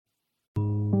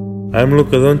I'm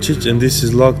Luka Doncic, and this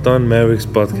is Locked On Mavericks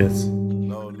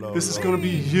podcast. This is gonna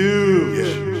be huge.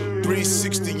 Yeah.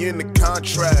 360 in the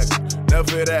contract,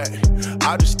 never that.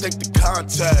 I just take the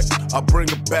contact, I bring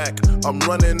it back. I'm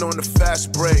running on the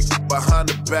fast break, behind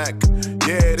the back.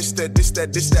 Yeah, this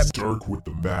that. Dirk with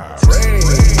the Mavs.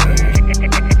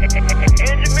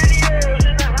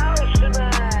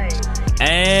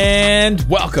 And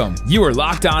welcome. You are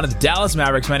locked on to the Dallas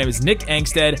Mavericks. My name is Nick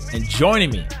Angstead, and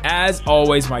joining me, as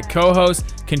always, my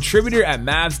co-host, contributor at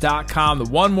Mavs.com, the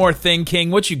One More Thing King.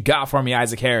 What you got for me,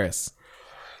 Isaac Harris?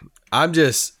 I'm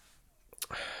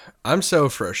so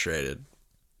frustrated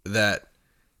that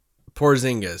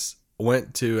Porzingis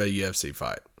went to a UFC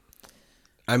fight.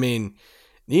 I mean,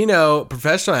 you know,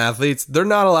 professional athletes, they're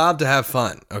not allowed to have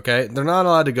fun, okay? They're not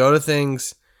allowed to go to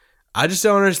things. I just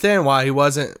don't understand why he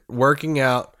wasn't working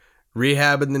out,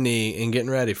 rehabbing the knee, and getting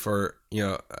ready for, you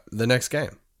know, the next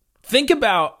game. Think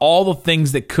about all the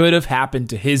things that could have happened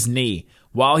to his knee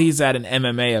while he's at an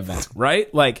MMA event,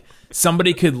 right? Like,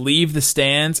 somebody could leave the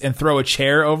stands and throw a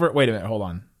chair over it. Wait a minute, hold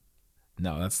on.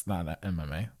 No, that's not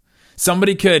MMA.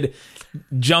 Somebody could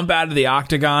jump out of the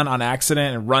octagon on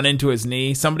accident and run into his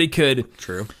knee. Somebody could...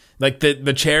 True. Like,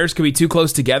 the chairs could be too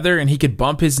close together and he could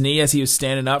bump his knee as he was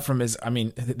standing up from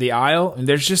the aisle. And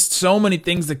there's just so many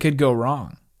things that could go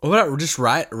wrong. What about just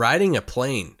riding a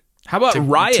plane? How about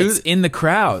riots in the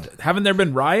crowd? Haven't there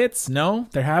been riots? No,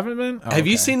 there haven't been? Oh, have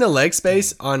you seen the leg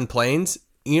space on planes?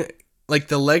 Like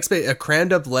the leg space, a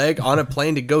crammed up leg on a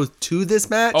plane to go to this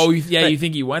match? Oh, yeah, you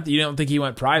think he went? You don't think he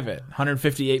went private?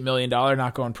 $158 million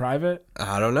not going private?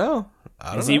 I don't know.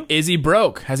 Is he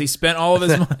broke? Has he spent all of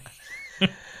his money?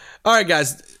 All right,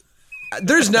 guys,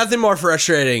 there's nothing more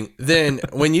frustrating than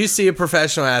when you see a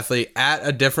professional athlete at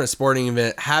a different sporting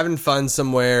event having fun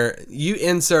somewhere. You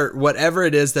insert whatever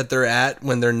it is that they're at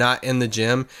when they're not in the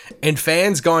gym, and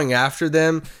fans going after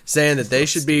them saying that they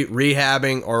should be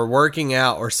rehabbing or working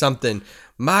out or something.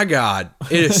 My God,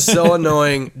 it is so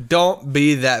annoying. Don't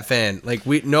be that fan. Like,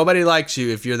 nobody likes you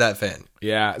if you're that fan.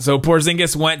 Yeah, so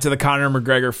Porzingis went to the Conor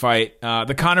McGregor fight.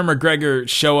 The Conor McGregor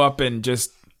show up and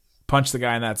just punch the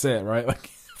guy and that's it, right? Like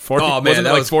 40, oh man, wasn't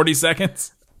it like 40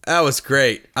 seconds? That was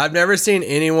great. I've never seen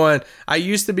anyone. I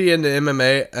used to be into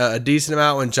MMA a decent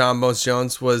amount when John Bones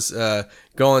Jones was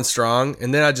going strong,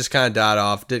 and then I just kind of died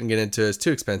off. Didn't get into it. It's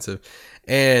too expensive.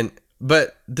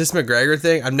 But this McGregor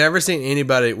thing, I've never seen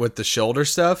anybody with the shoulder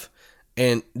stuff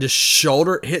and the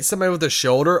shoulder hit somebody with the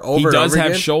shoulder over and over again. He does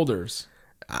have shoulders.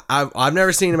 I've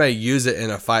never seen anybody use it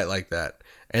in a fight like that.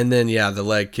 And then, yeah, the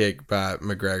leg kick by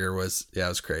McGregor was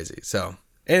crazy. So,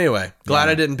 anyway, glad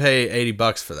I didn't pay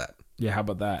 $80 for that. Yeah, how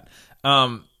about that?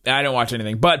 I didn't watch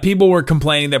anything. But people were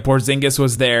complaining that Porzingis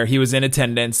was there. He was in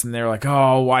attendance, and they were like,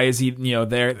 oh, why is he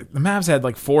there? The Mavs had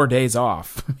like 4 days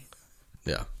off.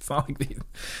 Yeah. It's not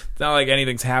like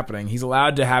anything's happening. He's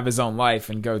allowed to have his own life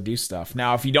and go do stuff.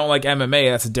 Now, if you don't like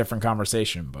MMA, that's a different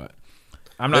conversation, but...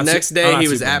 The next day, he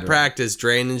was at practice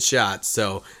draining shots,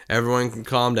 so everyone can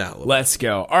calm down a little. Let's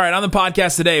go. All right, on the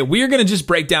podcast today, we are going to just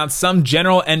break down some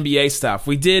general NBA stuff.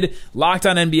 We did Locked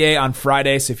On NBA on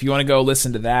Friday, so if you want to go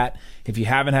listen to that, if you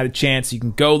haven't had a chance, you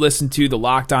can go listen to the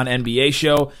Locked On NBA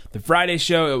show. The Friday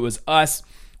show, it was us.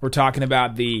 We're talking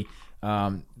about the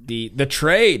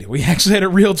trade. We actually had a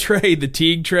real trade, the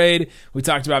Teague trade. We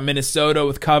talked about Minnesota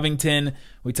with Covington.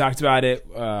 We talked about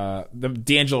it, the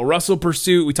D'Angelo Russell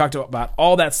pursuit. We talked about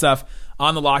all that stuff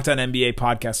on the Locked On NBA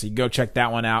podcast, so you go check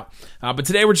that one out. But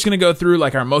today we're just going to go through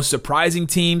like our most surprising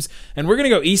teams, and we're going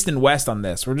to go east and west on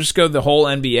this. We're just going to go the whole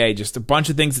NBA, just a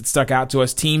bunch of things that stuck out to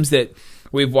us, teams that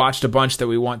we've watched a bunch that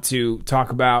we want to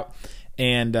talk about.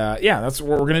 And that's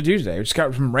what we're going to do today. We just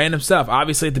got some random stuff.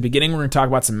 Obviously, at the beginning, we're going to talk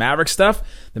about some Mavericks stuff.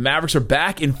 The Mavericks are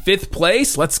back in 5th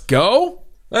place. Let's go.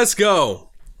 Let's go,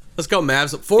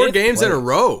 Mavs. 4 games in a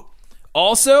row.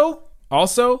 Also,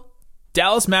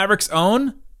 Dallas Mavericks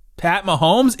own Pat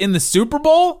Mahomes in the Super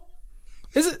Bowl.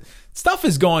 Stuff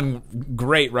is going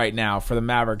great right now for the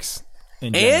Mavericks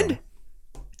in general. And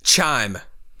Chime.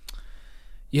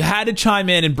 You had to chime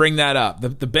in and bring that up.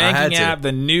 The banking app,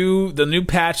 the new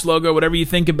patch logo, whatever you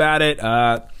think about it.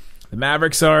 The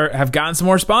Mavericks have gotten some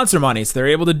more sponsor money, so they're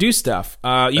able to do stuff.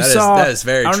 That is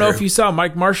very true. I don't know if you saw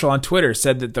Mike Marshall on Twitter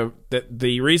said that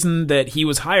the reason that he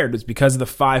was hired was because of the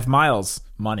 5 miles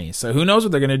money. So who knows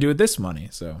what they're going to do with this money?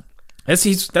 So that's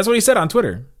what he said on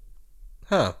Twitter.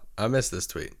 Huh? I missed this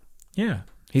tweet. Yeah,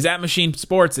 he's at Machine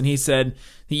Sports, and he said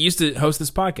he used to host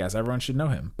this podcast. Everyone should know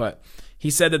him, but he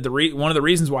said that one of the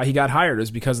reasons why he got hired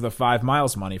is because of the 5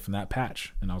 miles money from that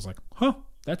patch. And I was like, huh,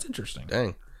 that's interesting.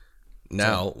 Dang.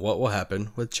 Now, what will happen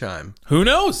with Chime? Who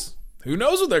knows? Who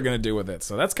knows what they're going to do with it?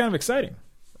 So that's kind of exciting.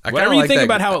 I Whatever you think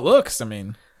about how it looks, I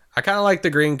mean. I kind of like the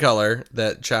green color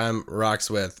that Chime rocks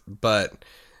with, but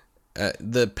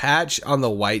the patch on the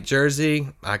white jersey,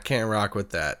 I can't rock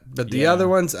with that. But the other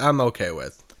ones, I'm okay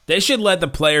with. They should let the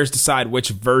players decide which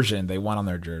version they want on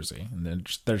their jersey, and then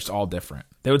they're just all different.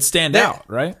 They would stand out,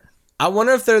 right? I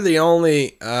wonder if they're the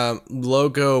only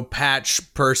logo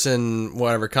patch person,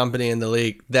 whatever company in the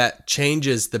league that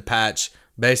changes the patch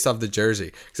based off the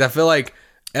jersey. Because I feel like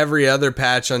every other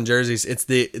patch on jerseys, it's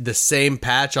the same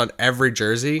patch on every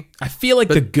jersey. I feel like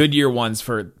the Goodyear ones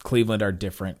for Cleveland are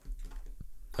different.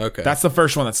 Okay, That's the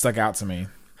first one that stuck out to me.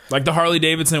 Like the Harley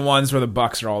Davidson ones where the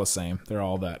Bucks are all the same. They're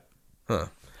all that. Huh.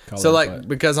 Color, So like but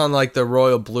because on like the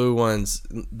royal blue ones,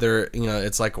 they're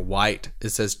it's like white. It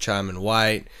says Chime in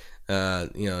white.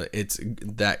 It's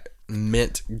that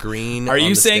mint green. Are on you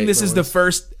the saying this is statement the ones.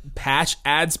 first patch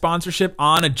ad sponsorship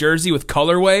on a jersey with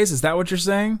colorways? Is that what you're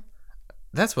saying?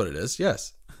 That's what it is.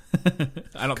 Yes.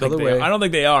 I don't Colorway.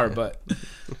 think they are, but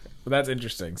that's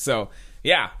interesting. So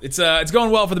yeah, it's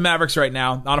going well for the Mavericks right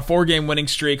now on a 4-game winning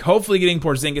streak. Hopefully getting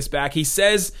Porzingis back. He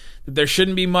says that there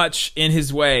shouldn't be much in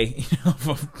his way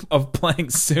of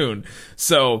playing soon.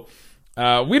 So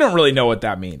we don't really know what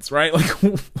that means, right?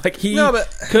 Like he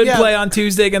could play on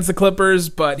Tuesday against the Clippers,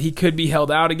 but he could be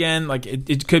held out again. Like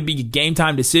it could be a game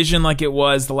time decision, like it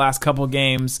was the last couple of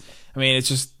games. I mean, it's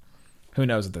just who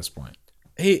knows at this point.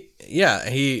 He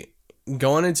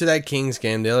going into that Kings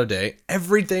game the other day,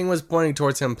 everything was pointing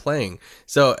towards him playing.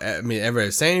 So, I mean, everybody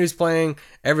was saying he was playing,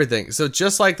 everything. So,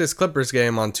 just like this Clippers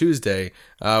game on Tuesday,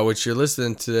 which you're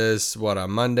listening to this,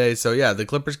 on Monday? So, yeah, the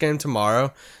Clippers game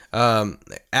tomorrow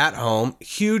at home,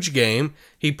 huge game.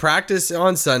 He practiced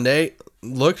on Sunday,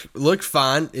 looked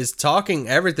fine, is talking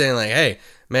everything like, hey,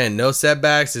 man, no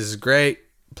setbacks, this is great,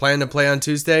 plan to play on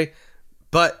Tuesday.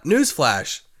 But,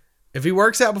 newsflash, if he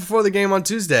works out before the game on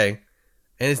Tuesday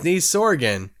and his knee's sore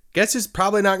again, guess who's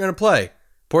probably not going to play?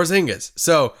 Porzingis.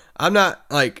 So I'm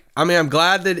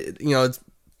glad that it's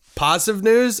positive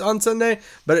news on Sunday,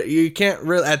 but you can't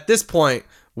really, at this point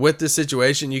with the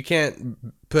situation, you can't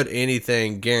put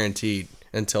anything guaranteed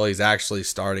until he's actually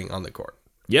starting on the court.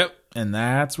 Yep, and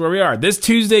that's where we are. This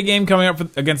Tuesday game coming up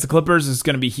against the Clippers is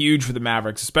going to be huge for the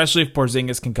Mavericks, especially if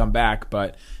Porzingis can come back.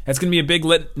 But it's going to be a big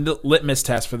litmus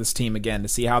test for this team again to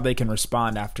see how they can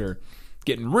respond after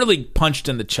getting really punched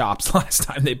in the chops last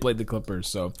time they played the Clippers.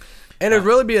 So, and it'd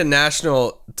really be a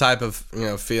national type of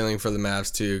feeling for the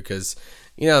Mavs too, because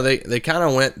they kind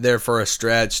of went there for a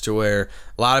stretch to where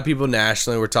a lot of people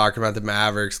nationally were talking about the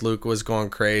Mavericks. Luka was going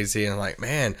crazy and like,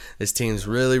 man, this team's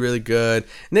really, really good.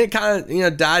 And then it kind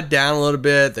of died down a little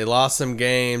bit. They lost some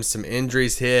games, some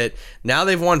injuries hit. Now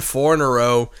they've won 4 in a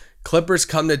row. Clippers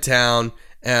come to town.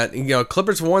 And,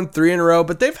 Clippers won 3 in a row,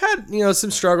 but they've had, some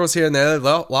struggles here and there. They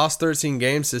lost 13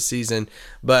 games this season,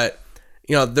 but,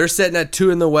 they're sitting at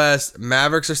 2 in the West.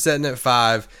 Mavericks are sitting at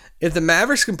 5. If the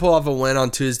Mavericks can pull off a win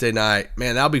on Tuesday night,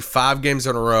 man, that'll be 5 games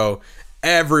in a row.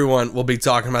 Everyone will be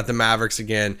talking about the Mavericks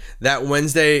again. That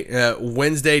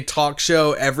Wednesday talk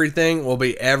show, everything will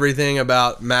be everything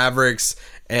about Mavericks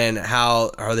and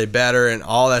how are they better, and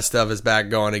all that stuff is back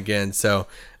going again. So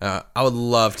I would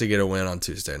love to get a win on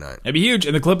Tuesday night. It'd be huge.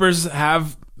 And the Clippers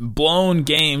have blown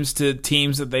games to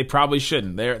teams that they probably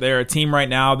shouldn't. They're a team right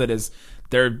now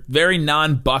they're very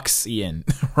non-Bucks-ian,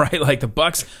 right? Like the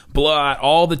Bucks blow out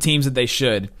all the teams that they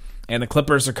should, and the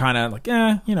Clippers are kind of like,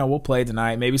 we'll play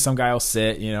tonight. Maybe some guy will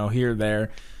sit, here or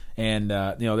there, and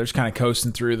they're just kind of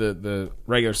coasting through the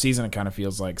regular season. It kind of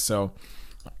feels like so.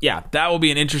 Yeah, that will be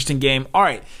an interesting game. All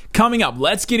right, coming up,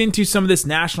 let's get into some of this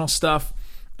national stuff.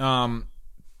 A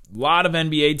lot of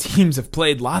NBA teams have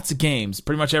played lots of games.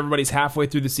 Pretty much everybody's halfway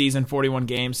through the season, 41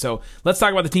 games. So let's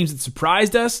talk about the teams that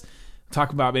surprised us.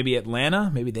 Talk about maybe Atlanta.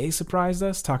 Maybe they surprised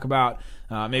us. Talk about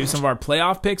maybe some of our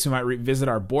playoff picks. We might revisit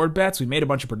our board bets. We made a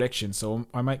bunch of predictions, so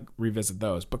I might revisit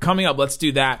those. But coming up, let's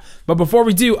do that. But before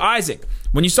we do, Isaac,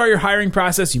 when you start your hiring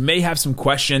process, you may have some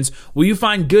questions. Will you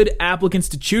find good applicants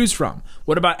to choose from?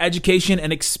 What about education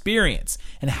and experience?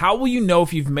 And how will you know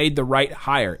if you've made the right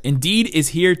hire? Indeed is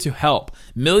here to help.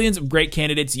 Millions of great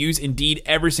candidates use Indeed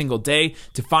every single day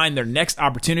to find their next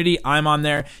opportunity. I'm on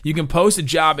there. You can post a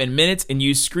job in minutes and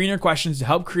use screener questions to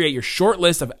help create your short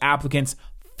list of applicants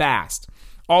fast.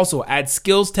 Also, add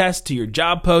skills tests to your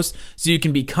job posts so you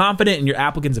can be confident in your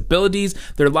applicant's abilities.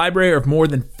 Their library of more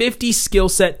than 50 skill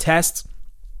set tests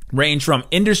range from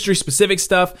industry-specific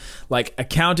stuff like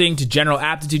accounting to general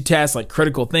aptitude tests like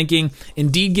critical thinking.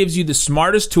 Indeed gives you the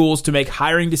smartest tools to make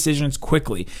hiring decisions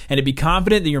quickly and to be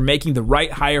confident that you're making the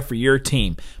right hire for your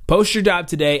team. Post your job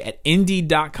today at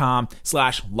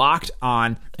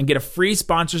Indeed.com/lockedon and get a free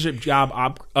sponsorship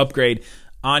job upgrade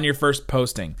on your first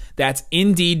posting. That's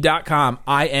Indeed.com,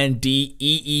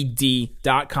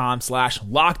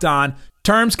 Indeed.com/lockedon.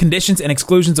 Terms, conditions, and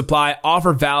exclusions apply.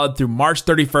 Offer valid through March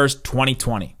 31st,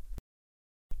 2020.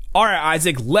 All right,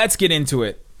 Isaac, let's get into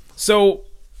it. So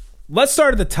let's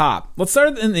start at the top. Let's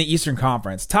start in the Eastern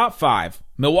Conference. Top 5: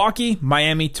 Milwaukee,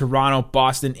 Miami, Toronto,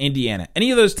 Boston, Indiana.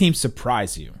 Any of those teams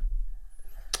surprise you?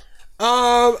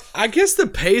 I guess the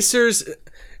Pacers.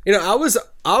 I was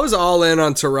all in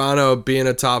on Toronto being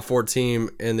a top 4 team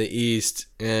in the East,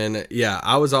 and yeah,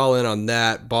 I was all in on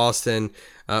that. Boston,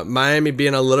 Miami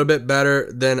being a little bit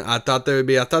better than I thought they would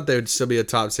be. I thought they would still be a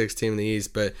top 6 team in the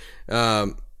East, but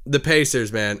the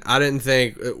Pacers, man, I didn't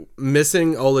think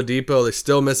missing Oladipo. They're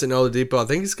still missing Oladipo. I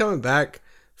think he's coming back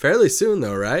fairly soon,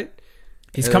 though, right?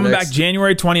 He's coming back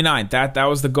January 29th. That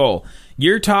was the goal.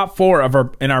 Your top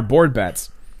 4 in our board bets: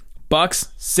 Bucks,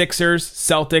 Sixers,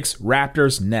 Celtics,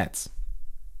 Raptors, Nets.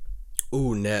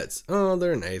 Ooh, Nets. Oh,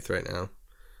 they're in 8th right now.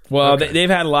 Well, okay. they've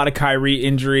had a lot of Kyrie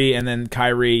injury, and then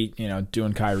Kyrie,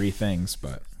 doing Kyrie things.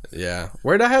 But yeah,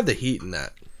 where'd I have the Heat in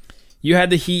that? You had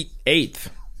the Heat 8th.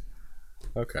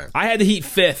 Okay. I had the Heat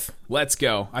 5th. Let's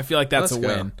go. I feel like that's a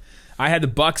win. I had the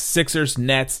Bucks, Sixers,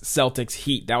 Nets, Celtics,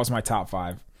 Heat. That was my top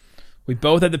 5. We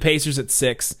both had the Pacers at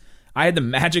 6. I had the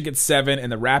Magic at 7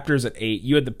 and the Raptors at 8.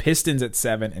 You had the Pistons at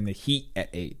 7 and the Heat at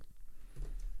 8.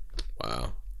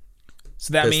 Wow.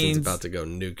 So that Pistons means about to go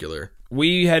nuclear.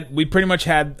 We pretty much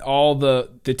had all the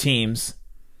teams,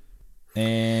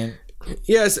 and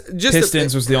yes, just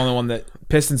Pistons was the only one that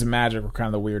Pistons and Magic were kind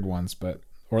of the weird ones, but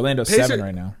Orlando's 7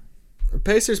 right now.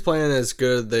 Pacers playing as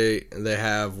good as they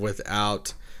have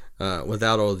without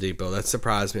Oladipo. That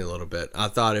surprised me a little bit. I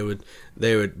thought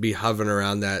they would be hovering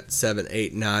around that 7,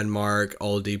 8, 9 mark.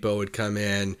 Oladipo would come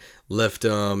in, lift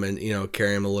them, and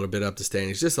carry him a little bit up the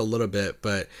standings, just a little bit.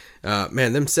 But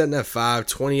man, them sitting at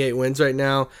 28 wins right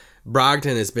now.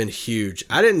 Brogdon has been huge.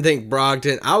 I didn't think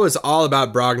Brogdon. I was all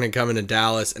about Brogdon coming to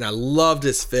Dallas, and I loved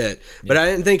his fit. But I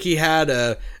didn't think he had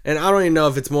and I don't even know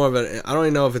if it's I don't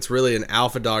even know if it's really an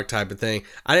alpha dog type of thing.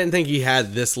 I didn't think he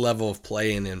had this level of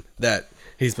play in him that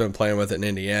he's been playing with in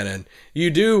Indiana. And you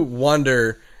do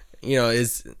wonder,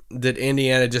 did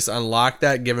Indiana just unlock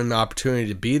that, give him the opportunity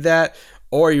to be that?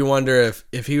 Or you wonder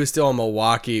if he was still in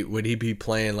Milwaukee, would he be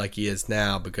playing like he is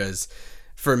now? Because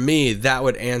for me, that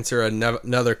would answer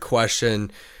another question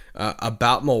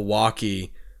about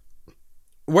Milwaukee.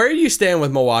 Where are you standing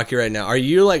with Milwaukee right now? Are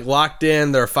you locked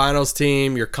in? They're a finals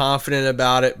team. You're confident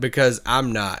about it? Because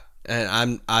I'm not,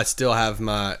 and I still have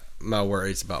my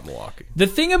worries about Milwaukee. The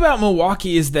thing about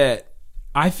Milwaukee is that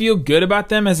I feel good about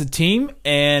them as a team,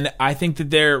 and I think that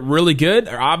they're really good.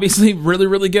 They're obviously really,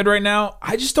 really good right now.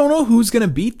 I just don't know who's going to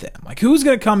beat them. Who's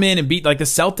going to come in and beat, the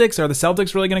Celtics? Are the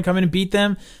Celtics really going to come in and beat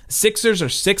them? The Sixers are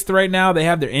 6th right now. They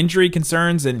have their injury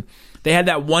concerns, and they had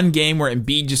that one game where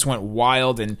Embiid just went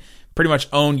wild and pretty much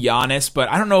owned Giannis, but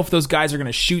I don't know if those guys are going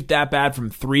to shoot that bad from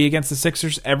 3 against the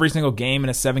Sixers every single game in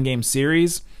a 7-game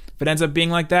series. If it ends up being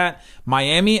like that.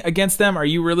 Miami against them, are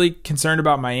you really concerned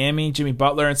about Miami, Jimmy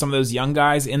Butler, and some of those young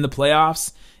guys in the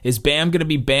playoffs? Is Bam going to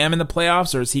be Bam in the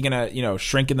playoffs, or is he going to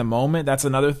shrink in the moment? That's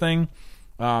another thing.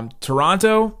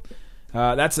 Toronto,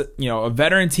 that's a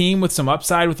veteran team with some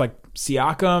upside with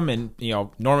Siakam and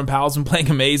Norman Powell's been playing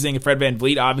amazing, and Fred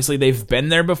VanVleet. Obviously, they've been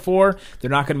there before.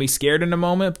 They're not going to be scared in a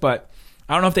moment, but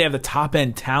I don't know if they have the top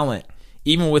end talent,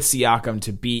 even with Siakam,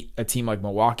 to beat a team like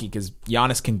Milwaukee, because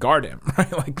Giannis can guard him,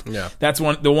 right? Yeah. That's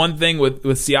the one thing with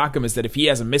Siakam is that if he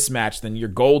has a mismatch, then you're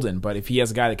golden. But if he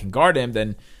has a guy that can guard him,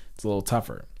 then it's a little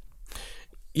tougher.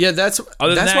 Yeah,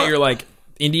 other than that, you're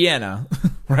Indiana,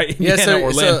 right? Indiana,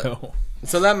 Orlando.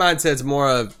 So that mindset's more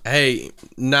of, hey,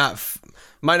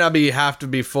 might not have to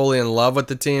be fully in love with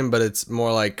the team, but it's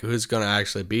more who's going to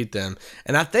actually beat them.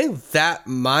 And I think that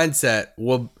mindset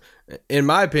will, in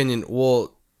my opinion,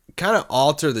 will kind of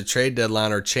alter the trade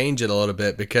deadline or change it a little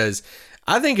bit, because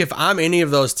I think if I'm any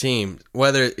of those teams,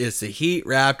 whether it's the Heat,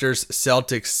 Raptors,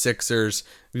 Celtics, Sixers,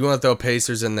 if you want to throw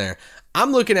Pacers in there,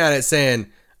 I'm looking at it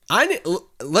saying,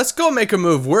 let's go make a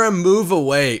move. We're a move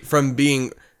away from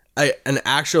being an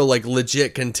actual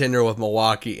legit contender with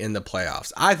Milwaukee in the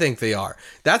playoffs. I think they are.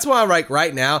 That's why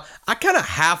right now I kind of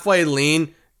halfway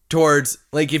lean towards,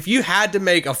 if you had to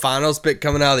make a finals pick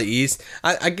coming out of the East,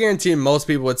 I guarantee most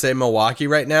people would say Milwaukee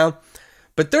right now.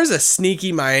 But there's a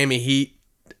sneaky Miami Heat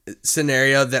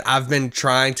scenario that I've been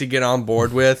trying to get on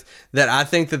board with, that I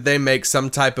think that they make some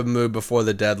type of move before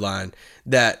the deadline.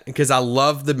 Because I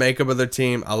love the makeup of their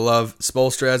team. I love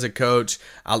Spoelstra as a coach.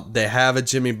 They have a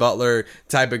Jimmy Butler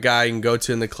type of guy you can go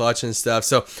to in the clutch and stuff.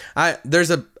 So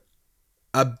there's a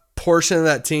portion of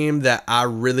that team that I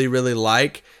really, really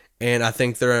like. And I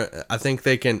think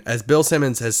they can, as Bill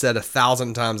Simmons has said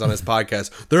 1,000 times on his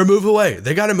podcast, they're a move away.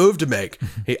 They got a move to make.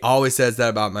 He always says that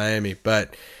about Miami,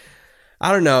 but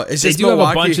I don't know. It's just they do Milwaukee.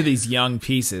 have a bunch of these young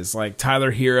pieces like Tyler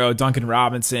Hero, Duncan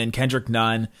Robinson, Kendrick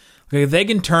Nunn. Like, if they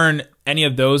can turn any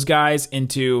of those guys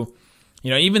into,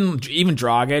 even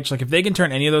Dragic, like if they can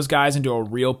turn any of those guys into a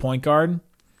real point guard,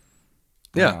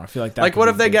 I feel like that. Like, what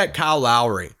if they got Kyle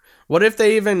Lowry? What if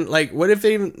they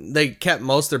they kept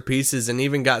most of their pieces and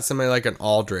even got somebody like an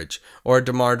Aldridge or a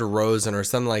DeMar DeRozan or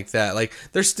something like that? Like,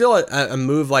 there's still a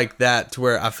move like that to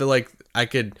where I feel like I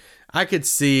could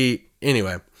see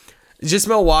anyway. Just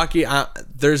Milwaukee.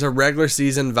 There's a regular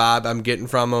season vibe I'm getting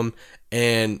from them,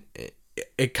 and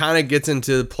it kind of gets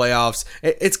into the playoffs.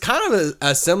 It's kind of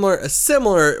a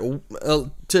similar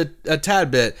to a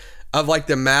tad bit of like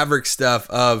the Maverick stuff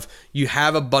of you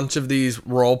have a bunch of these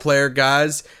role player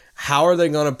guys. How are they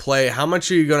going to play? How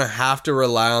much are you going to have to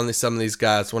rely on some of these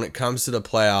guys when it comes to the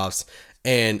playoffs?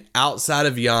 And outside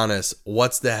of Giannis,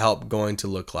 what's the help going to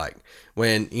look like?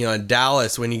 When, in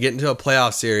Dallas, when you get into a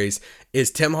playoff series, is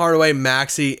Tim Hardaway,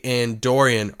 Maxey, and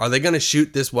Dorian, are they going to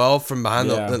shoot this well from behind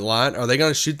the line? Are they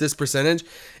going to shoot this percentage?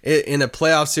 In a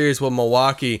playoff series with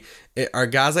Milwaukee, are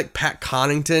guys like Pat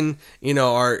Connaughton,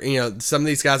 some of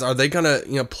these guys, are they going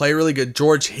to, play really good?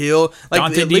 George Hill. Like,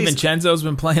 Dante DiVincenzo's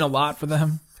been playing a lot for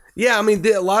them. Yeah, I mean,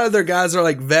 a lot of their guys are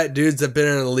like vet dudes that have been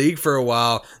in the league for a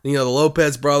while. The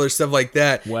Lopez brothers, stuff like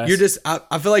that. Wes.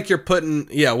 I feel like you're putting,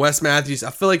 Wes Matthews.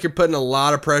 I feel like you're putting a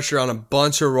lot of pressure on a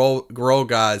bunch of role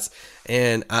guys,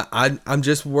 and I'm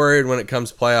just worried when it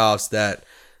comes to playoffs that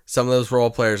some of those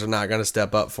role players are not going to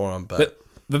step up for them. But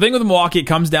the thing with Milwaukee, it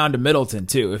comes down to Middleton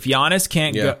too. If Giannis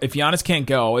can't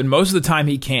go, and most of the time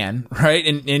he can, right?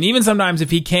 And even sometimes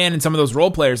if he can, and some of those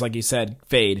role players, like you said,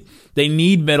 fade, they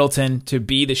need Middleton to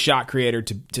be the shot creator,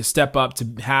 to step up, to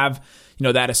have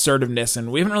that assertiveness,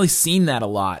 and we haven't really seen that a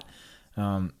lot,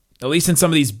 at least in some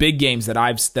of these big games that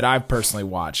I've personally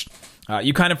watched.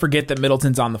 You kind of forget that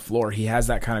Middleton's on the floor. He has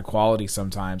that kind of quality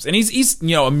sometimes, and he's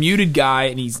a muted guy,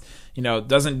 and he's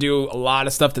doesn't do a lot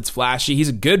of stuff that's flashy. He's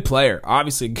a good player,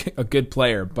 obviously a good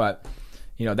player, but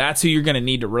that's who you're going to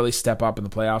need to really step up in the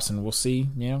playoffs, and we'll see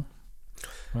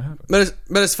what happens.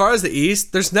 But as far as the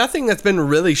East, there's nothing that's been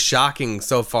really shocking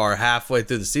so far halfway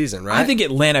through the season, right? I think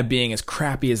Atlanta being as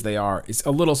crappy as they are is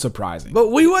a little surprising. But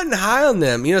we wasn't high on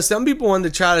them. Some people wanted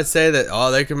to try to say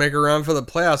that, they could make a run for the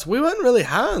playoffs. We wasn't really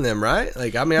high on them, right?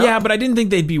 Like, I mean, but I didn't think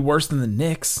they'd be worse than the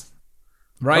Knicks.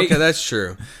 Right? Okay, that's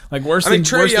true. Like worse than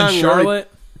Charlotte. Really,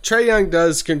 Trae Young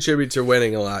does contribute to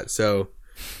winning a lot, so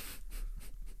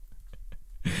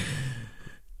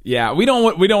yeah, we don't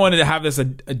want to have this a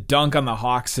dunk on the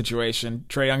Hawks situation.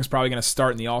 Trae Young's probably going to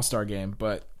start in the All-Star game,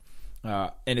 but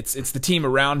and it's the team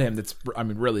around him that's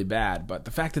really bad. But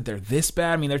the fact that they're this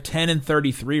bad, they're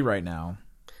 10-33 right now.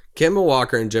 Kemba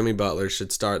Walker and Jimmy Butler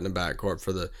should start in the backcourt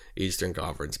for the Eastern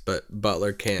Conference, but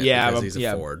Butler can't because he's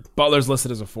a forward. Butler's listed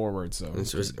as a forward, so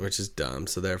which is dumb.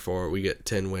 So therefore, we get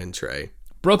 10-win Trae.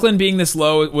 Brooklyn being this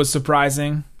low was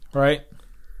surprising, right?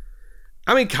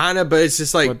 Kind of, but it's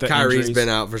just like Kyrie's injuries. been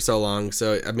out for so long,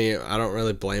 so I don't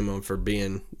really blame him for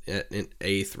being in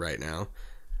 8th right now.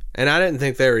 And I didn't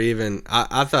think they were even.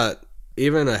 I thought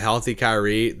even a healthy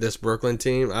Kyrie, this Brooklyn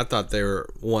team, I thought they were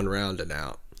one round and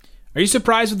out. Are you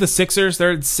surprised with the Sixers?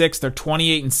 They're at 6th. They're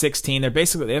 28-16.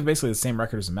 They have basically the same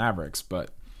record as the Mavericks,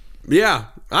 but yeah,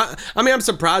 I'm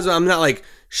surprised. I'm not like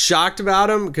shocked about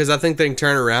them because I think they can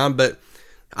turn around, but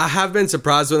I have been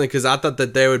surprised with them because I thought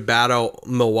that they would battle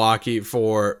Milwaukee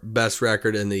for best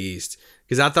record in the East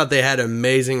because I thought they had an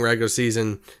amazing regular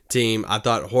season team. I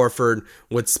thought Horford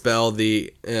would spell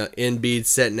the Embiid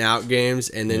setting out games,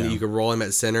 and then you could roll him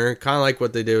at center, kind of like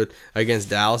what they did against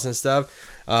Dallas and stuff.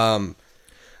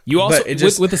 You also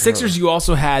with the Sixers, you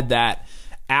also had that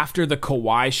after the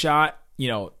Kawhi shot.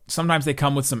 Sometimes they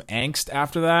come with some angst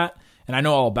after that, and I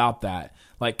know all about that.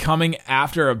 Like coming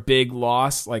after a big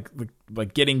loss, like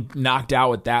getting knocked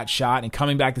out with that shot, and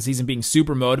coming back the season being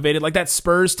super motivated, like that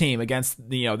Spurs team against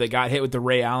they got hit with the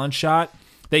Ray Allen shot.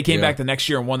 They came back the next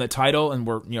year and won the title, and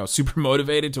were super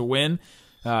motivated to win.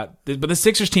 But the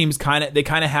Sixers teams kind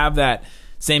of have that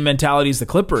same mentality as the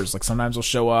Clippers. Like sometimes they'll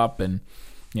show up and.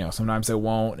 Sometimes they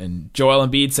won't. And Joel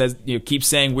Embiid says, keeps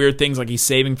saying weird things like he's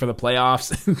saving for the playoffs,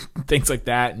 things like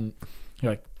that. And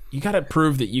you're like, you got to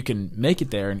prove that you can make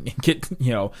it there and get, they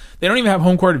don't even have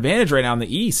home court advantage right now in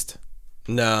the East.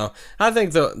 No, I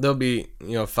think they'll be,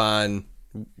 fine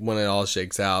when it all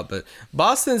shakes out. But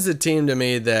Boston's a team to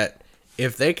me that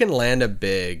if they can land a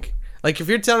big, like if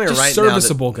you're telling me just right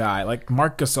serviceable guy like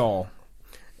Marc Gasol.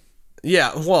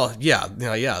 Yeah, well, yeah,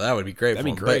 that would be great. That'd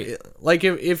be for him. great. But, like,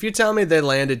 if you tell me they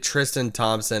landed Tristan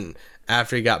Thompson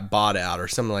after he got bought out or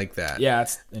something like that, Yeah,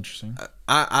 that's interesting.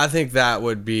 I think that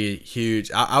would be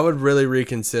huge. I would really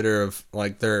reconsider of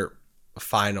like their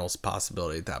finals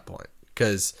possibility at that point,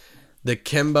 because the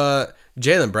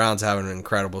Jaylen Brown's having an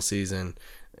incredible season.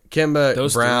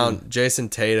 Those Brown, three. Jason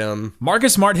Tatum.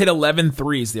 Marcus Smart hit 11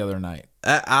 threes the other night.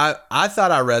 I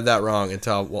thought I read that wrong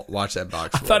until I watched that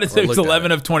box. I thought it was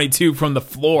 11 of 22 from the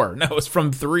floor. No, it was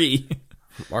from 3.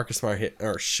 Marcus Smart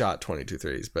shot 22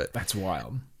 threes, but That's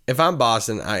wild. if I'm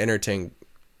Boston, I entertain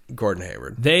Gordon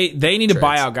Hayward. They need to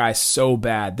buy out guys so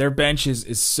bad. Their bench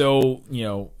is so,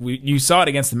 you saw it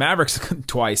against the Mavericks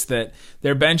twice, that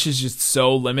their bench is just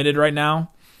so limited right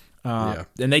now. And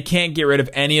they can't get rid of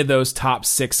any of those top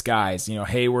 6 guys.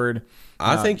 Hayward.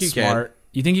 I think you Smart. can.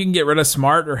 You think you can get rid of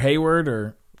Smart or Hayward?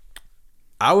 Or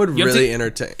I would really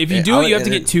entertain. If you do, you have to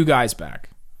get 2 guys back.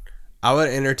 I would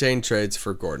entertain trades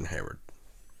for Gordon Hayward.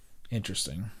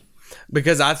 Interesting.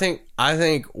 Because I think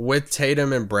with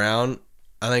Tatum and Brown,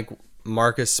 I think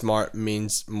Marcus Smart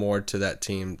means more to that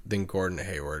team than Gordon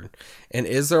Hayward. And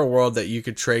is there a world that you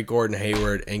could trade Gordon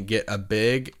Hayward and get a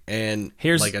big and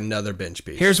like another bench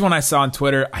piece? Here's one I saw on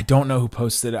Twitter. I don't know who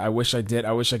posted it. I wish I did.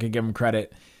 I wish I could give him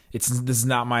credit. This is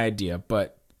not my idea,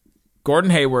 but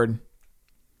Gordon Hayward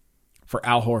for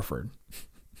Al Horford.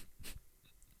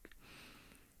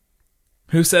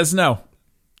 Who says no?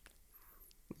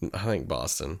 I think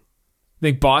Boston.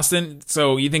 Think Boston?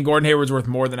 So you think Gordon Hayward's worth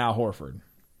more than Al Horford?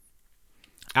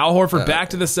 Al Horford back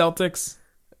to the Celtics?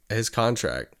 His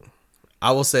contract.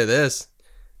 I will say this.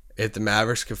 If the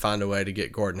Mavericks could find a way to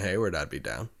get Gordon Hayward, I'd be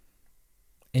down.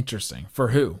 Interesting. For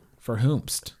who? For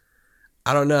whomst?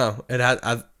 I don't know.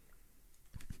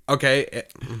 Okay.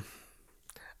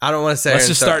 I don't want to say. Let's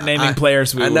just start naming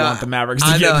players we want the Mavericks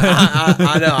to get.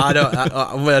 I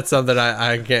don't. That's something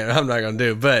I can't. I'm not going to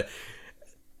do. But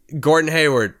Gordon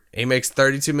Hayward, he makes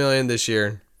 $32 million this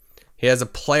year. He has a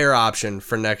player option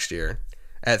for next year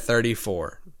at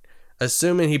 34.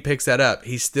 Assuming he picks that up,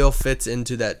 he still fits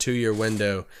into that 2-year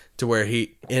window to where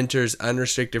he enters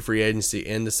unrestricted free agency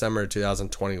in the summer of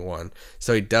 2021.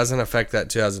 So he doesn't affect that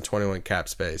 2021 cap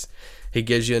space. He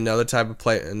gives you another type of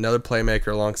another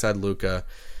playmaker alongside Luka.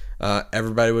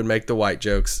 Everybody would make the white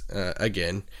jokes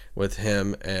again with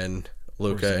him and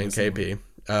Luka and KP.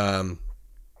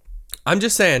 I'm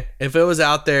just saying, if it was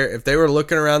out there, if they were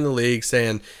looking around the league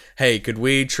saying, hey, could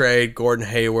we trade Gordon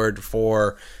Hayward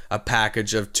for a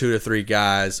package of 2 to 3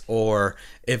 guys, or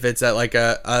if it's at like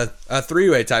a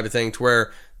 3-way type of thing to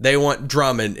where they want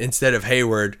Drummond instead of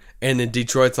Hayward, and then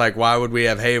Detroit's like, why would we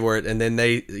have Hayward? And then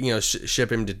they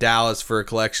ship him to Dallas for a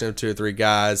collection of 2 or 3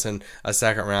 guys and a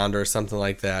second rounder or something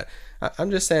like that.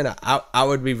 I'm just saying, I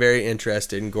would be very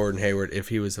interested in Gordon Hayward if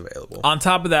he was available. On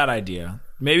top of that idea,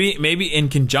 maybe in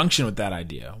conjunction with that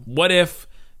idea, what if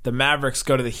the Mavericks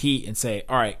go to the Heat and say,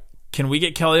 all right, can we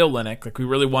get Kelly Olynyk? Like, we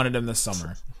really wanted him this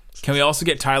summer. Can we also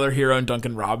get Tyler Hero and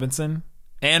Duncan Robinson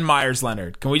and Myers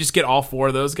Leonard? Can we just get all 4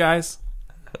 of those guys?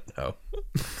 No.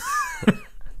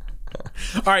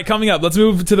 All right, coming up, let's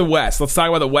move to the West. Let's talk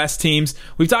about the West teams.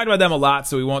 We've talked about them a lot,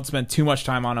 so we won't spend too much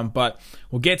time on them, but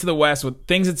we'll get to the West with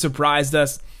things that surprised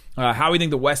us, how we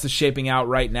think the West is shaping out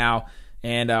right now,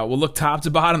 and we'll look top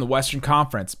to bottom the Western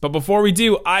Conference. But before we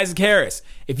do, Isaac Harris,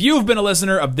 if you have been a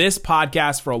listener of this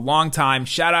podcast for a long time,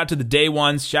 shout out to the Day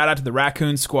Ones, shout out to the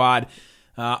Raccoon Squad.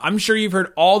 I'm sure you've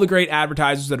heard all the great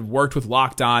advertisers that have worked with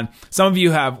Locked On. Some of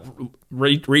you have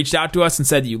reached out to us and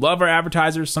said that you love our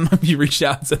advertisers. Some of you reached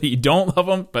out and said that you don't love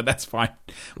them, but that's fine.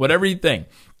 Whatever you think.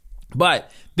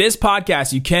 But this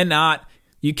podcast, you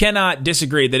cannot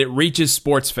disagree that it reaches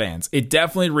sports fans. It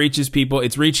definitely reaches people.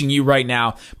 It's reaching you right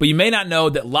now. But you may not know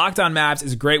that Locked On Mavs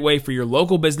is a great way for your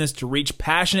local business to reach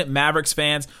passionate Mavericks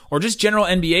fans or just general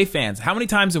NBA fans. How many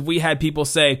times have we had people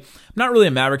say, I'm not really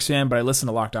a Mavericks fan, but I listen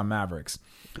to Locked On Mavericks?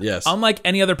 Yes. Unlike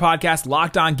any other podcast,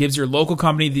 Locked On gives your local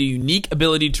company the unique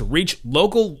ability to reach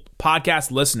local podcast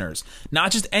listeners.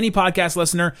 Not just any podcast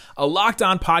listener. A Locked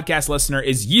On podcast listener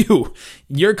is you.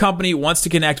 Your company wants to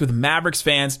connect with Mavericks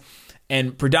fans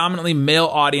and predominantly male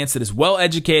audience that is well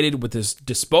educated with this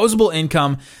disposable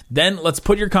income. Then let's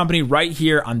put your company right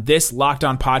here on this Locked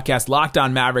On podcast, Locked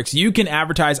On Mavericks. You can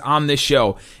advertise on this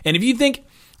show. And if you think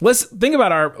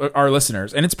about our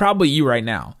listeners, and it's probably you right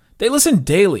now. They listen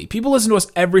daily. People listen to us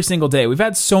every single day. We've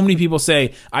had so many people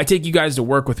say, I take you guys to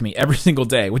work with me every single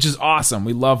day, which is awesome.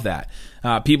 We love that.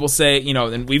 People say,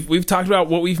 and we've talked about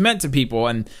what we've meant to people,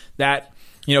 and that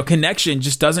connection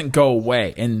just doesn't go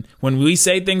away. And when we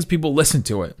say things, people listen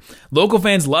to it. Local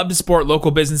fans love to support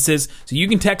local businesses, so you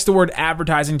can text the word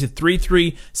advertising to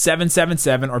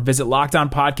 33777 or visit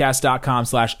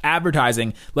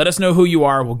lockedonpodcast.com/advertising. Let us know who you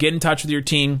are. We'll get in touch with your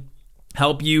team,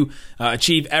 help you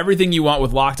achieve everything you want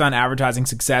with Locked On Advertising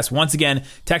success. Once again,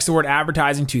 text the word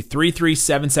advertising to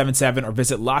 33777 or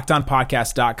visit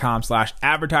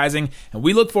lockedonpodcast.com/advertising. And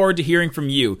we look forward to hearing from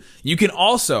you. You can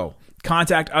also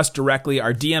contact us directly.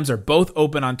 Our DMs are both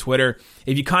open on Twitter.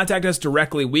 If you contact us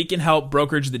directly, we can help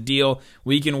brokerage the deal.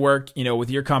 We can work, with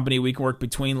your company. We can work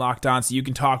between Locked On, so you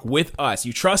can talk with us.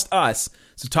 You trust us,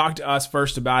 so talk to us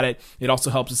first about it. It also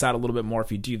helps us out a little bit more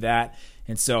if you do that.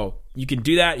 And so you can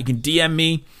do that. You can DM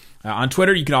me on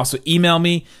Twitter. You can also email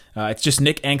me. It's just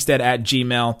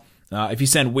nickangstead@gmail.com. If you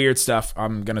send weird stuff,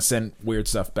 I'm going to send weird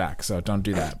stuff back, so don't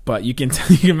do that. But you can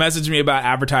message me about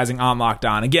advertising on Locked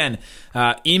On. Again,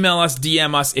 email us,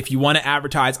 DM us if you want to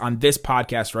advertise on this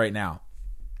podcast right now.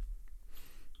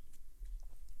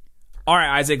 All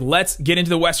right, Isaac, let's get into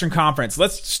the Western Conference.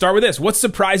 Let's start with this. What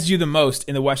surprised you the most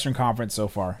in the Western Conference so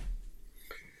far?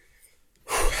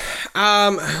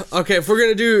 Okay, if we're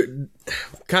going to do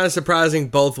kind of surprising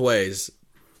both ways,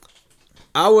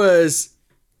 I was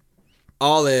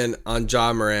all in on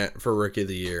Ja Morant for Rookie of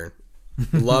the Year.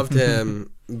 Loved him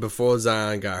before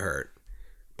Zion got hurt.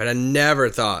 But I never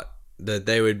thought that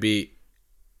they would be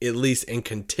at least in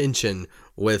contention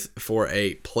for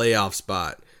a playoff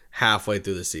spot halfway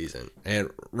through the season.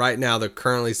 And right now they're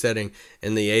currently sitting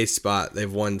in the 8th spot.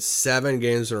 They've won 7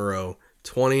 games in a row,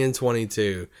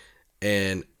 20-22.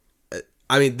 And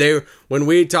I mean, when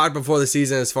we talked before the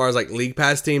season as far as like league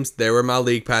pass teams, they were my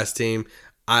league pass team.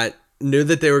 I knew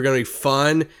that they were going to be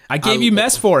fun. I gave you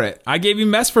mess for it. I gave you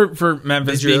mess for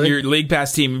Memphis being your league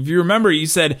pass team. If you remember, you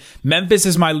said Memphis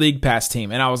is my league pass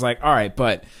team, and I was like, all right,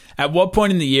 but at what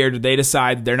point in the year did they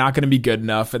decide they're not going to be good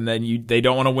enough, and then they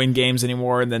don't want to win games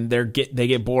anymore, and then they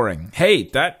get boring? Hey,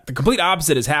 the complete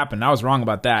opposite has happened. I was wrong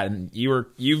about that, and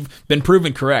you've been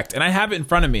proven correct, and I have it in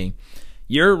front of me.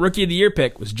 Your Rookie of the Year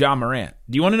pick was Ja Morant.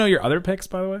 Do you want to know your other picks,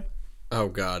 by the way? Oh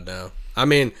God, no. I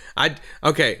mean, I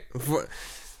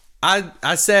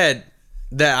said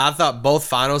that I thought both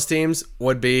finals teams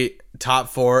would be top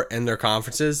 4 in their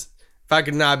conferences. If I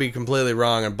could not be completely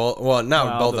wrong on both, well,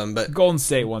 not both of them, but Golden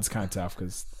State one's kind of tough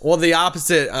because. Well, the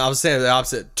opposite. I was saying the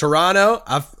opposite. Toronto,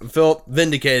 I feel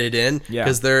vindicated in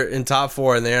because they're in top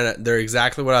 4 and they're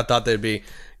exactly what I thought they'd be.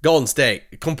 Golden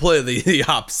State, completely the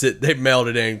opposite. They mailed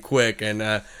it in quick, and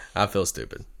I feel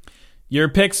stupid. Your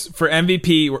picks for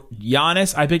MVP were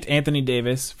Giannis. I picked Anthony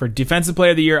Davis. For Defensive Player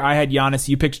of the Year, I had Giannis.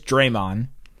 You picked Draymond.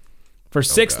 For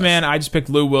Sixth Man, I just picked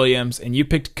Lou Williams, and you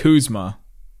picked Kuzma.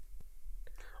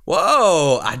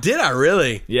 Whoa, I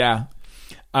really? Yeah.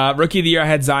 Rookie of the Year, I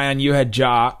had Zion. You had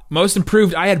Ja. Most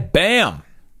Improved, I had Bam.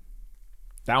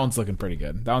 That one's looking pretty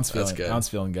good. That one's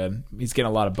feeling good. He's getting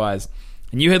a lot of buzz.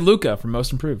 And you had Luka for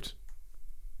Most Improved.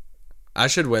 I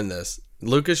should win this.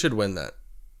 Luka should win that.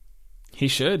 He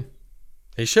should.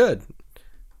 He should.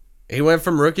 He went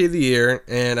from Rookie of the Year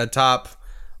and a top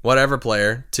whatever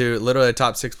player to literally a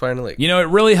top 6 player in the league. It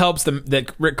really helps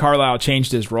that Rick Carlisle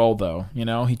changed his role, though.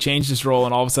 He changed his role,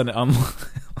 and all of a sudden,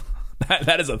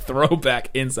 that is a throwback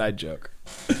inside joke.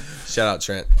 Shout out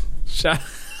Trent. Shout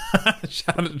out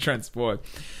to Trent's boy.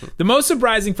 The most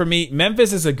surprising for me,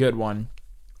 Memphis is a good one.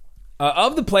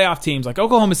 Of the playoff teams, like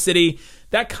Oklahoma City,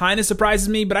 that kind of surprises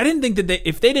me, but I didn't think that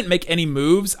if they didn't make any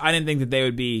moves, I didn't think that they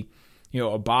would be,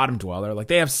 a bottom dweller. Like,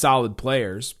 they have solid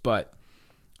players, but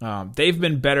they've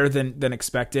been better than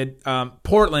expected.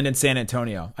 Portland and San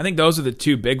Antonio, I think those are the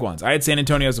two big ones. I had San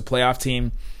Antonio as a playoff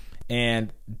team,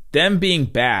 and them being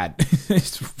bad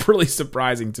is really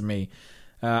surprising to me.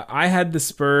 I had the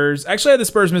Spurs. Actually, I had the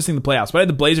Spurs missing the playoffs, but I had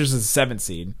the Blazers as a 7th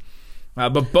seed.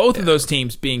 But both of those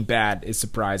teams being bad is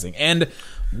surprising. And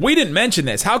we didn't mention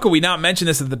this. How could we not mention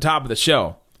this at the top of the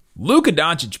show? Luka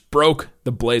Doncic broke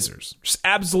the Blazers. Just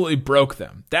absolutely broke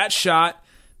them. That shot,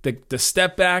 the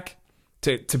step back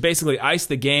to basically ice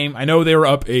the game. I know they were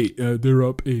up 8. They were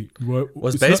up 8. What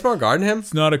was Bazemore guarding him?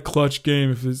 It's not a clutch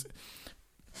game. If it's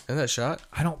in that shot,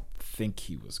 I don't think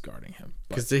he was guarding him.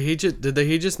 Because did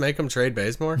he just make him trade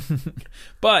Bazemore?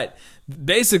 But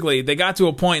basically, they got to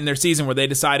a point in their season where they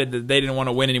decided that they didn't want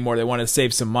to win anymore. They wanted to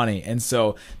save some money. And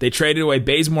so they traded away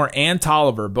Bazemore and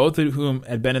Tolliver, both of whom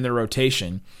had been in their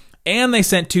rotation. And they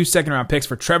sent 2 second-round picks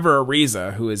for Trevor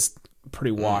Ariza, who is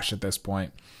pretty washed at this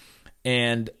point.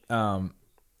 And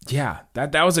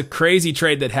that was a crazy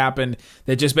trade that happened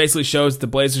that just basically shows the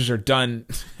Blazers are done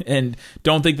and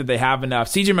don't think that they have enough.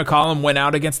 CJ McCollum went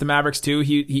out against the Mavericks too.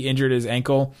 He injured his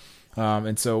ankle,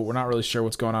 and so we're not really sure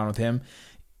what's going on with him.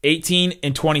 18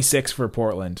 and 26 for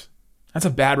Portland. That's a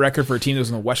bad record for a team that was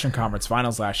in the Western Conference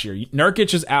Finals last year.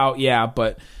 Nurkic is out, yeah,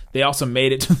 but they also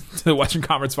made it to the Western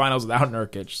Conference Finals without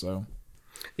Nurkic. So,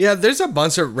 yeah, there's a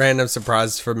bunch of random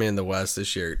surprises for me in the West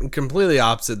this year, completely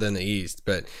opposite than the East.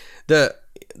 But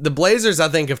the Blazers, I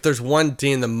think, if there's one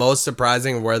team the most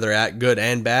surprising of where they're at, good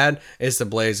and bad, it's the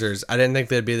Blazers. I didn't think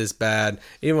they'd be this bad,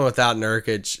 even without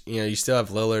Nurkic. You still have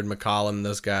Lillard, McCollum,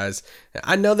 those guys.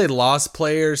 I know they lost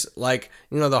players like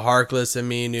the Harkless,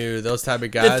 Aminu, those type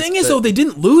of guys. The thing is, though, they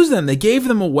didn't lose them; they gave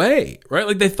them away, right?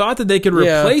 Like they thought that they could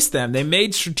replace them. They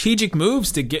made strategic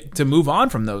moves to move on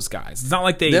from those guys. It's not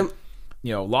like they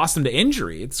lost them to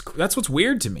injury. That's what's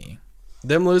weird to me.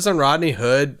 Them losing Rodney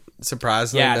Hood.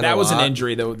 Surprisingly, yeah, that was an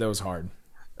injury that was hard.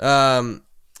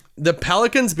 The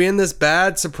Pelicans being this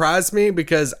bad surprised me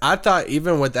because I thought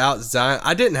even without Zion,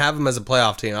 I didn't have them as a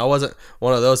playoff team. I wasn't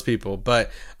one of those people,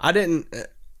 but I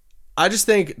just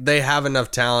think they have enough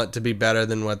talent to be better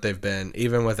than what they've been,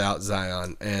 even without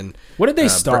Zion. And what did they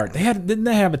start? Didn't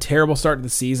they have a terrible start to the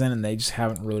season, and they just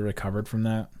haven't really recovered from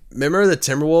that? Remember the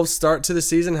Timberwolves start to the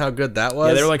season? How good that was.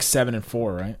 Yeah, they were like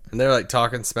 7-4, right? And they're like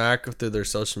talking smack through their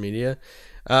social media.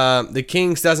 The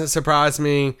Kings doesn't surprise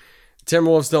me.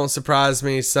 Timberwolves don't surprise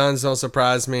me. Suns don't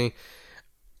surprise me.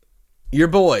 Your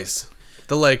boys,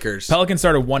 the Lakers. Pelicans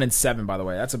started 1-7, by the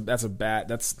way. That's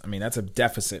a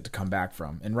deficit to come back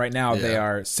from. And right now they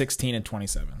are 16 and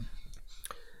 27.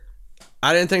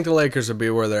 I didn't think the Lakers would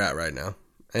be where they're at right now.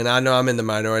 And I know I'm in the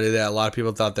minority there. A lot of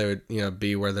people thought they would,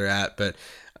 be where they're at, but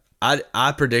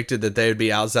I predicted that they would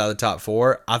be outside the top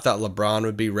 4. I thought LeBron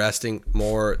would be resting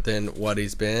more than what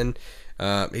he's been.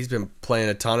 He's been playing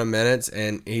a ton of minutes,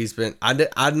 and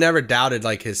I'd never doubted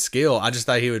like his skill. I just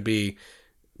thought he would be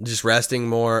just resting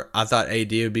more. I thought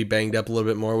AD would be banged up a little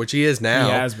bit more, which he is now.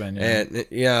 He has been,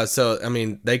 yeah. And so I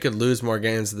mean, they could lose more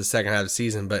games in the second half of the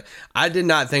season, but I did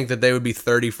not think that they would be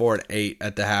 34-8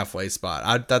 at the halfway spot.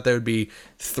 I thought they would be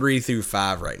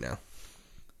 3-5 right now.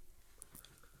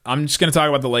 I'm just going to talk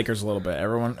about the Lakers a little bit.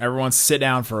 Everyone sit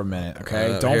down for a minute,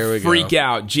 okay? Don't freak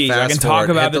out. Jeez, I can talk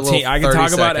about the team. I can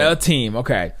talk about a team,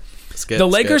 okay? The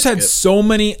Lakers had so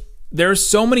many – there are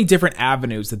so many different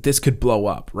avenues that this could blow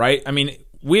up, right? I mean,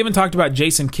 we haven't talked about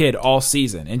Jason Kidd all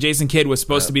season, and Jason Kidd was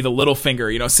supposed to be the little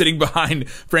finger, sitting behind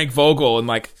Frank Vogel and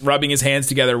like rubbing his hands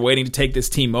together, waiting to take this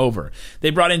team over. They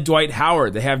brought in Dwight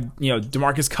Howard. They have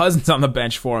DeMarcus Cousins on the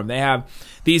bench for him. They have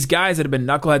these guys that have been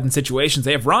knuckleheads in situations.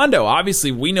 They have Rondo.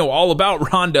 Obviously, we know all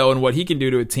about Rondo and what he can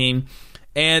do to a team.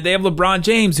 And they have LeBron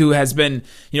James, who has been,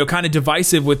 kind of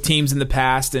divisive with teams in the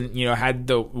past and, had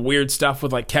the weird stuff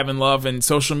with like Kevin Love and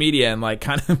social media and like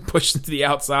kind of pushed to the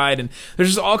outside. And there's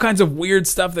just all kinds of weird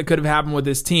stuff that could have happened with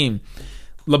this team.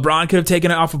 LeBron could have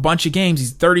taken off a bunch of games.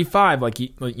 He's 35, like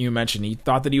you mentioned. He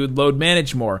thought that he would load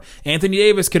manage more. Anthony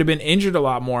Davis could have been injured a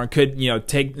lot more and could,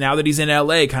 take, now that he's in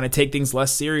LA, kind of take things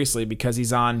less seriously because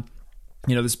he's on,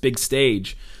 this big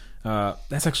stage.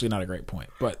 That's actually not a great point,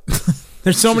 but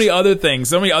there's so many other things,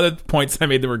 so many other points that I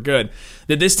made that were good,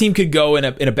 that this team could go in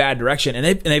a bad direction,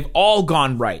 and they've all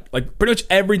gone right. Like pretty much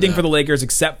everything for the Lakers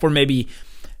except for maybe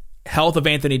health of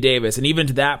Anthony Davis, and even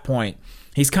to that point,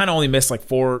 he's kind of only missed like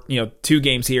 2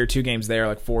 games here, 2 games there,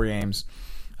 like 4 games,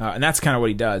 and that's kind of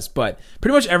what he does. But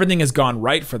pretty much everything has gone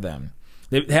right for them.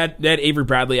 They had Avery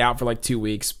Bradley out for like 2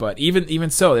 weeks, but even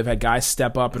so, they've had guys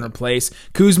step up and replace.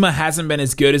 Kuzma hasn't been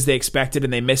as good as they expected,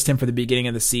 and they missed him for the beginning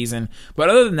of the season. But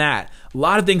other than that, a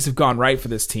lot of things have gone right for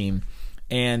this team.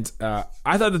 And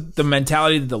I thought that the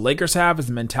mentality that the Lakers have is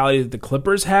the mentality that the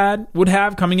Clippers would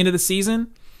have coming into the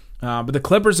season. But the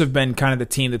Clippers have been kind of the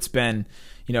team that's been,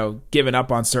 giving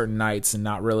up on certain nights and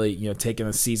not really, taking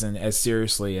the season as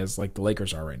seriously as like the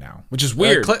Lakers are right now, which is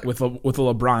weird with a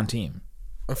LeBron team.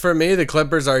 For me, the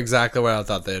Clippers are exactly where I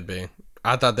thought they'd be.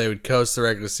 I thought they would coast the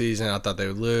regular season. I thought they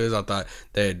would lose. I thought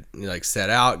they'd set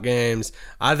out games.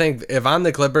 I think if I'm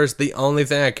the Clippers, the only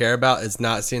thing I care about is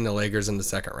not seeing the Lakers in the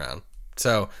second round.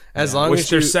 So as long as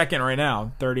they're second right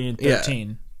now, 30-13.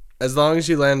 Yeah, as long as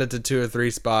you land at the 2 or 3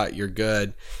 spot, you're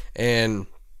good. And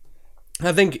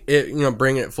I think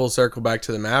bringing it full circle back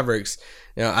to the Mavericks.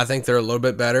 I think they're a little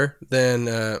bit better than,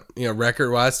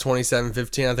 record-wise,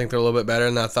 27-15. I think they're a little bit better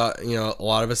than I thought, a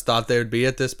lot of us thought they would be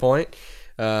at this point.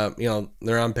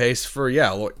 They're on pace for,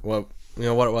 what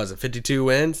it was, 52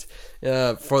 wins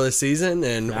for the season.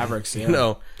 And Mavericks,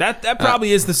 that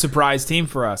probably is the surprise team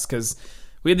for us because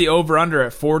we had the over-under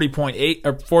at 40.8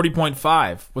 or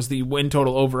 40.5 was the win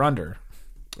total over-under.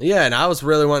 Yeah, and I was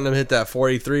really wanting them to hit that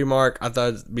 43 mark. I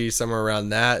thought it'd be somewhere around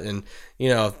that. And,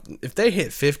 if they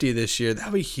hit 50 this year, that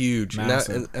would be huge. And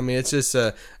it's just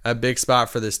a big spot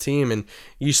for this team. And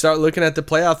you start looking at the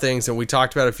playoff things, and we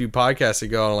talked about a few podcasts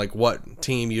ago on like what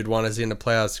team you'd want to see in the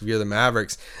playoffs if you're the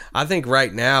Mavericks. I think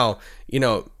right now, you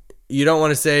don't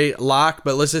want to say lock,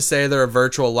 but let's just say they're a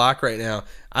virtual lock right now.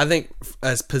 I think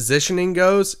as positioning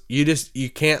goes, you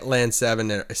can't land 7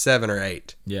 or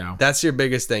 8. Yeah. That's your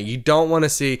biggest thing. You don't want to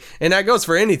see, and that goes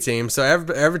for any team. So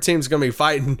every team's going to be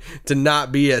fighting to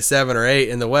not be at 7 or 8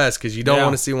 in the West because you don't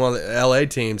want to see one of the LA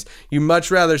teams. You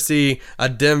much rather see a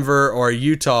Denver or a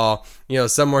Utah,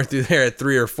 somewhere through there at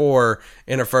 3 or 4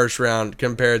 in a first round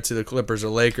compared to the Clippers or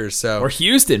Lakers. Or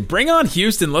Houston. Bring on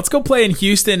Houston. Let's go play in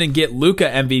Houston and get Luka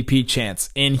MVP chance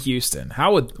in Houston.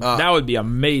 That would be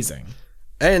amazing.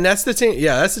 And that's the team.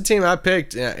 Yeah, that's the team I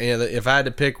picked. If I had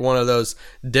to pick one of those,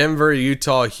 Denver,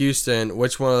 Utah, Houston,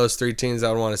 which one of those 3 teams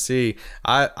I would want to see?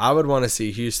 I would want to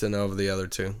see Houston over the other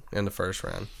 2 in the first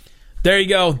round. There you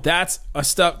go. That's the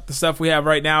stuff we have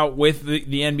right now with the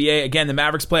NBA. Again, the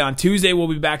Mavericks play on Tuesday. We'll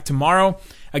be back tomorrow.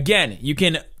 Again, you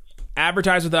can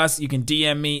advertise with us. You can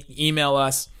DM me, email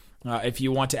us. If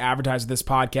you want to advertise this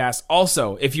podcast.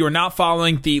 Also, if you are not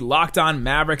following the Locked On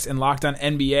Mavericks and Locked On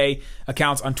NBA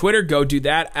accounts on Twitter, go do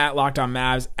that at Locked On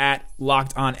Mavs, at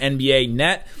Locked On NBA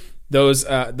Net. Those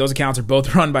accounts are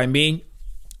both run by me.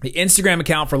 The Instagram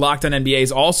account for Locked On NBA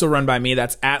is also run by me.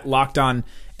 That's at Locked On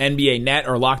NBA Net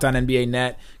or Locked On NBA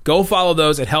Net. Go follow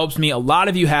those. It helps me. A lot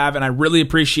of you have, and I really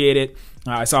appreciate it.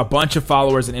 I saw a bunch of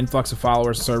followers, an influx of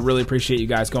followers, so I really appreciate you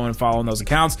guys going and following those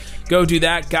accounts. Go do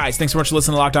that. Guys, thanks so much for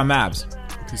listening to Locked On Mavs.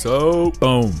 Peace out.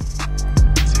 Boom.